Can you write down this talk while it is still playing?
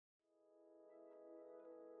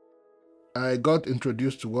I got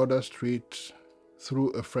introduced to Water Street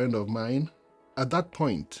through a friend of mine. At that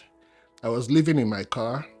point, I was living in my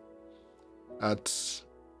car at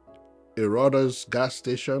a Rogers gas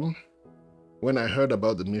station. When I heard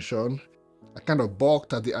about the mission, I kind of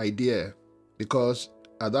balked at the idea because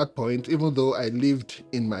at that point, even though I lived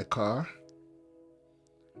in my car,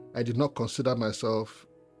 I did not consider myself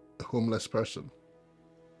a homeless person.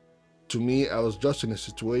 To me, I was just in a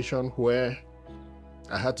situation where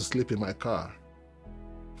I had to sleep in my car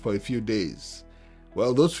for a few days.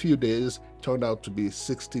 Well, those few days turned out to be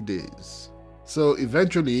 60 days. So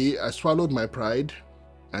eventually, I swallowed my pride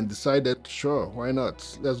and decided, sure, why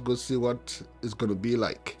not? Let's go see what it's going to be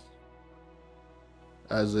like.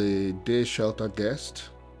 As a day shelter guest,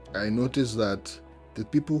 I noticed that the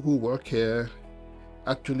people who work here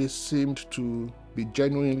actually seemed to be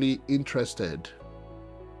genuinely interested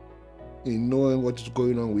in knowing what is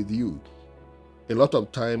going on with you. A lot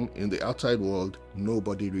of time in the outside world,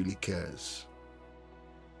 nobody really cares.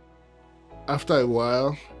 After a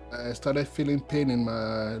while, I started feeling pain in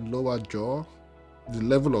my lower jaw. The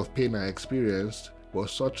level of pain I experienced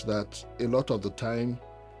was such that a lot of the time,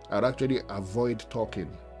 I'd actually avoid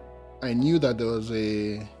talking. I knew that there was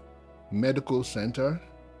a medical center,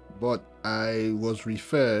 but I was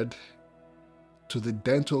referred to the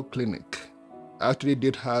dental clinic. I actually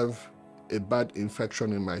did have a bad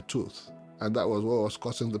infection in my tooth, and that was what was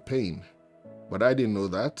causing the pain. But I didn't know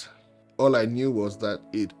that. All I knew was that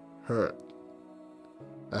it hurt.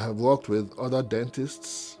 I have worked with other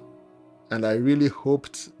dentists, and I really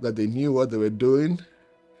hoped that they knew what they were doing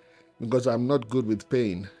because I'm not good with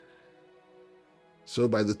pain. So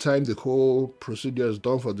by the time the whole procedure is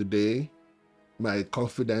done for the day, my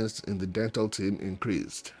confidence in the dental team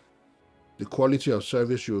increased. The quality of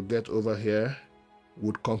service you'll get over here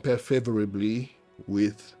would compare favorably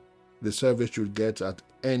with the service you'd get at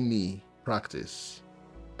any practice.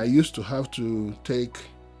 I used to have to take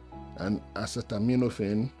an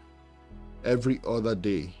acetaminophen every other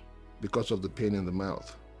day because of the pain in the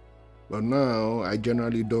mouth. But now I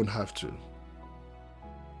generally don't have to.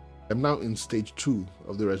 I'm now in stage 2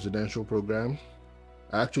 of the residential program.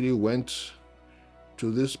 I actually went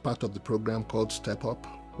to this part of the program called Step Up,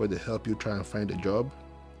 where they help you try and find a job.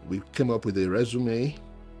 We came up with a resume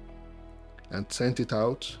and sent it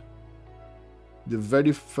out. The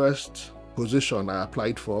very first position I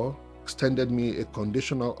applied for extended me a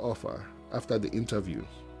conditional offer after the interview.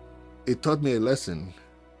 It taught me a lesson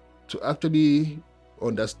to actually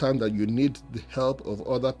understand that you need the help of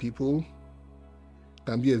other people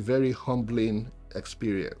can be a very humbling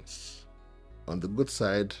experience. On the good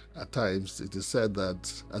side, at times, it is said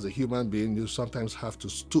that as a human being, you sometimes have to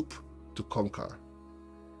stoop to conquer.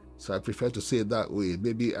 So I prefer to say it that way.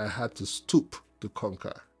 Maybe I had to stoop to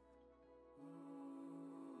conquer.